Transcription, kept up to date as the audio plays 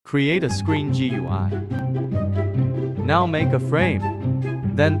Create a screen GUI. Now make a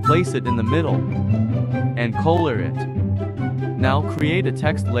frame. Then place it in the middle and color it. Now create a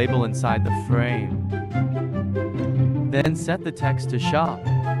text label inside the frame. Then set the text to shop.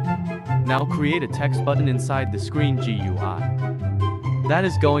 Now create a text button inside the screen GUI. That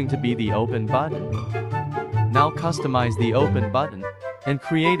is going to be the open button. Now customize the open button and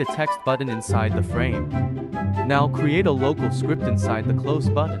create a text button inside the frame. Now create a local script inside the close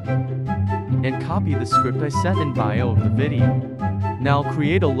button and copy the script I set in bio of the video. Now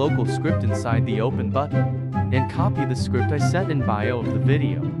create a local script inside the open button and copy the script I set in bio of the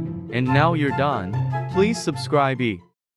video. And now you're done. Please subscribe.